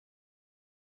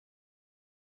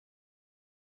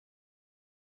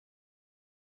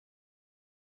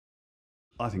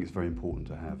I think it's very important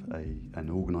to have an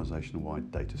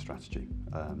organisational-wide data strategy.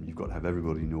 You've got to have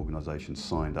everybody in the organisation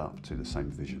signed up to the same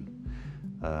vision.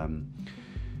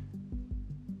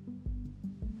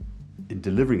 In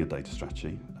delivering a data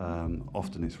strategy,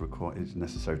 often it's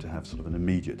necessary to have sort of an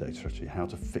immediate data strategy, how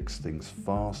to fix things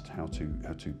fast, how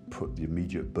to put the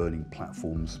immediate burning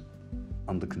platforms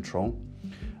under control.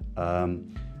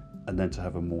 And then to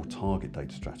have a more target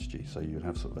data strategy. So you'd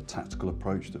have sort of a tactical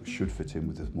approach that should fit in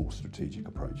with a more strategic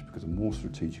approach, because a more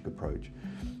strategic approach,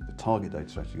 the target data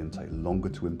strategy is going to take longer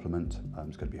to implement.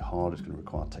 It's going to be hard, it's going to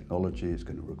require technology, it's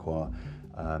going to require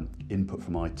input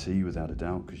from IT without a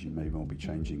doubt, because you may well be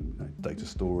changing data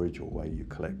storage or way you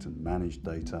collect and manage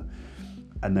data,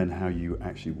 and then how you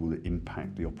actually will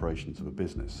impact the operations of a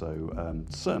business. So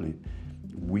certainly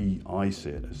I see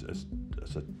it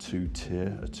as a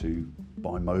two-tier, a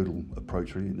two-bimodal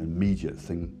approach, really. An immediate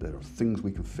thing, there are things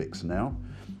we can fix now,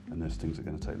 and there's things that are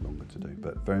going to take longer to do.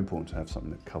 But very important to have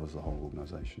something that covers the whole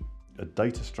organisation. A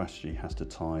data strategy has to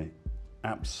tie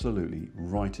absolutely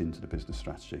right into the business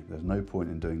strategy. There's no point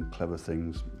in doing clever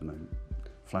things,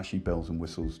 flashy bells and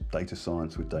whistles, data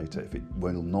science with data, if it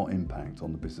will not impact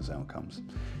on the business outcomes.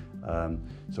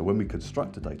 So when we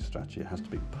construct a data strategy, it has to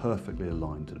be perfectly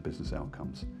aligned to the business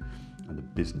outcomes and the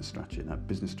business strategy. And that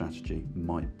business strategy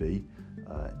might be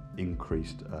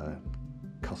increased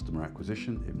customer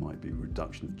acquisition, it might be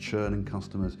reduction of churn in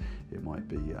customers, it might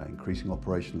be increasing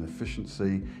operational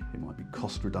efficiency, it might be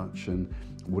cost reduction.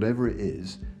 Whatever it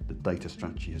is, the data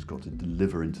strategy has got to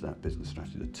deliver into that business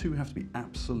strategy. The two have to be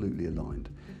absolutely aligned.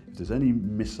 If there's any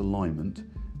misalignment,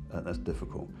 that's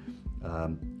difficult.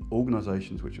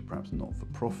 Organisations which are perhaps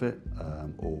not-for-profit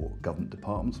or government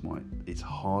departments it's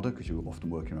harder because you're often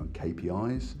working around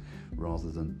KPIs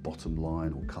rather than bottom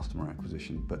line or customer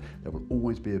acquisition, but there will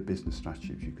always be a business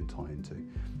strategy which you can tie into.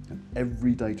 And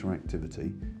every data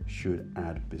activity should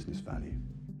add business value.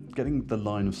 Getting the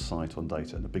line of sight on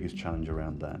data, and the biggest challenge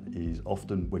around that is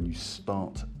often when you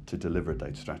start to deliver a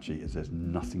data strategy is there's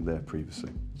nothing there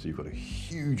previously. So you've got a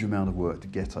huge amount of work to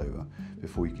get over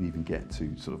before you can even get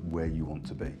to sort of where you want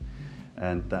to be.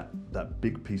 And that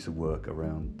big piece of work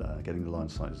around getting the line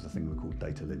of sight is the thing we call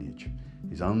data lineage,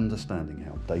 is understanding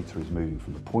how data is moving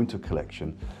from the point of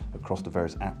collection across the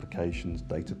various applications,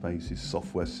 databases,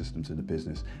 software systems in the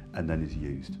business, and then is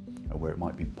used, where it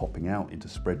might be popping out into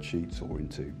spreadsheets or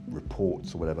into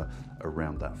reports or whatever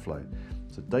around that flow.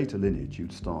 So data lineage,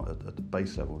 you'd start at the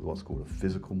base level with what's called a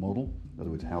physical model. In other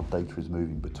words, how data is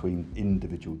moving between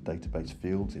individual database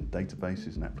fields in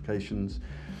databases and applications.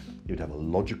 You'd have a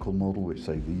logical model, which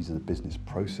say these are the business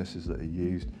processes that are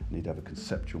used, and you'd have a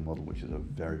conceptual model, which is a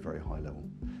very, very high level.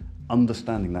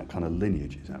 Understanding that kind of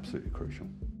lineage is absolutely crucial.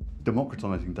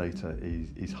 Democratising data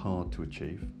is hard to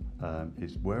achieve.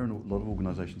 It's where a lot of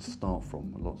organisations start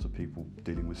from. Lots of people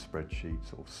dealing with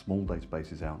spreadsheets or small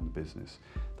databases out in the business.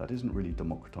 That isn't really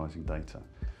democratising data.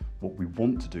 What we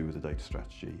want to do with the data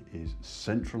strategy is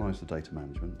centralise the data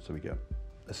management, so we get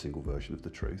a single version of the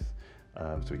truth.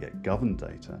 So we get governed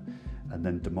data, and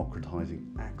then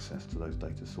democratising access to those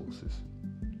data sources.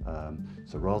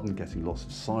 So rather than getting lots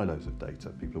of silos of data,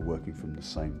 people are working from the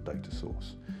same data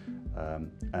source.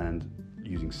 And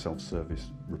using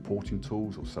self-service reporting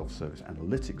tools or self-service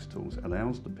analytics tools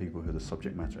allows the people who are the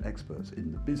subject matter experts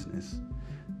in the business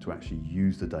to actually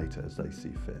use the data as they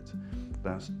see fit.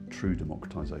 That's true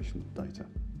democratisation of data.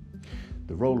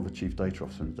 The role of a chief data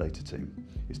officer in the data team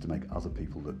is to make other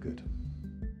people look good.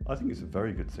 I think it's a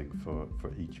very good thing for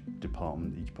each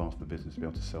department, each part of the business to be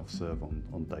able to self-serve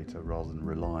on data rather than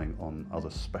relying on other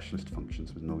specialist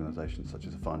functions within an organisation such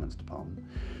as a finance department,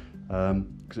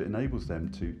 because it enables them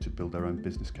to build their own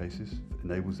business cases,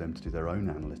 enables them to do their own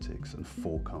analytics and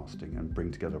forecasting and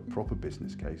bring together a proper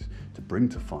business case to bring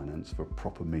to finance for a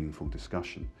proper meaningful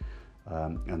discussion.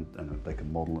 And they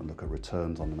can model and look at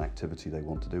returns on an activity they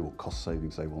want to do or cost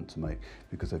savings they want to make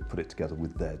because they've put it together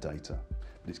with their data,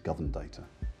 but it's governed data.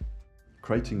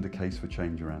 Creating the case for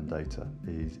change around data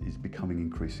is becoming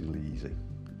increasingly easy.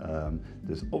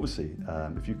 There's obviously,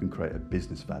 if you can create a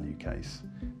business value case,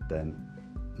 then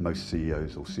most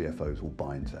CEOs or CFOs will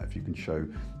buy into that. If you can show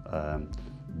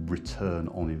return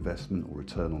on investment or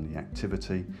return on the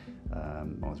activity,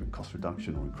 either in cost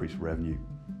reduction or increased revenue,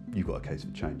 you've got a case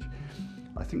for change.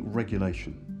 I think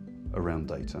regulation around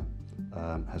data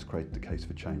has created the case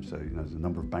for change. So there's a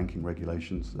number of banking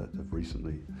regulations that have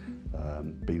recently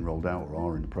been rolled out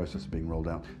or are in the process of being rolled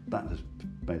out. That has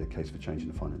made a case for change in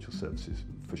the financial services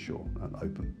for sure,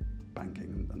 open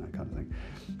banking and that kind of thing.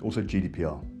 Also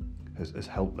GDPR has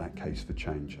helped that case for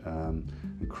change and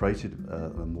created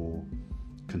a more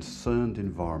concerned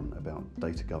environment about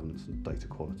data governance and data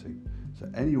quality. So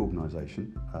any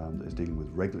organisation that is dealing with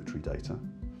regulatory data,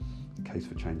 the case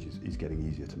for change is getting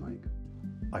easier to make.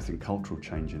 I think cultural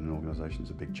change in an organisation is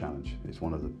a big challenge. It's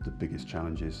one of the biggest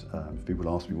challenges. If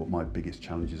people ask me what my biggest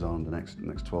challenges are in the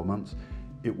next 12 months,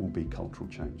 it will be cultural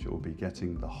change. It will be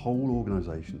getting the whole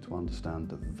organisation to understand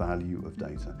the value of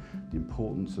data, the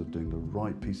importance of doing the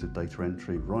right piece of data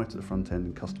entry right at the front end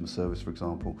in customer service, for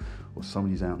example, or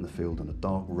somebody's out in the field on a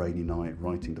dark, rainy night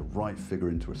writing the right figure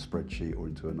into a spreadsheet or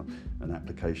into an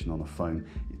application on a phone.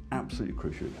 It's absolutely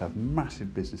crucial. It can have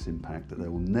massive business impact that they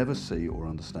will never see or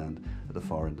understand at the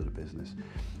far end of the business.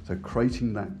 So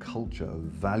creating that culture of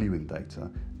valuing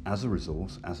data as a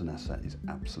resource, as an asset, is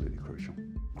absolutely crucial.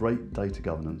 Great data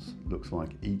governance looks like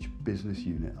each business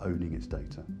unit owning its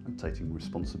data and taking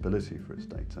responsibility for its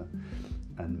data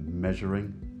and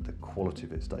measuring the quality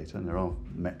of its data. And there are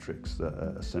metrics that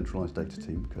a centralised data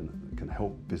team can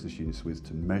help business units with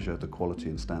to measure the quality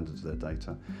and standards of their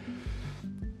data.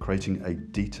 Creating a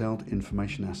detailed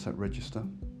information asset register,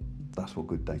 that's what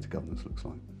good data governance looks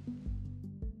like.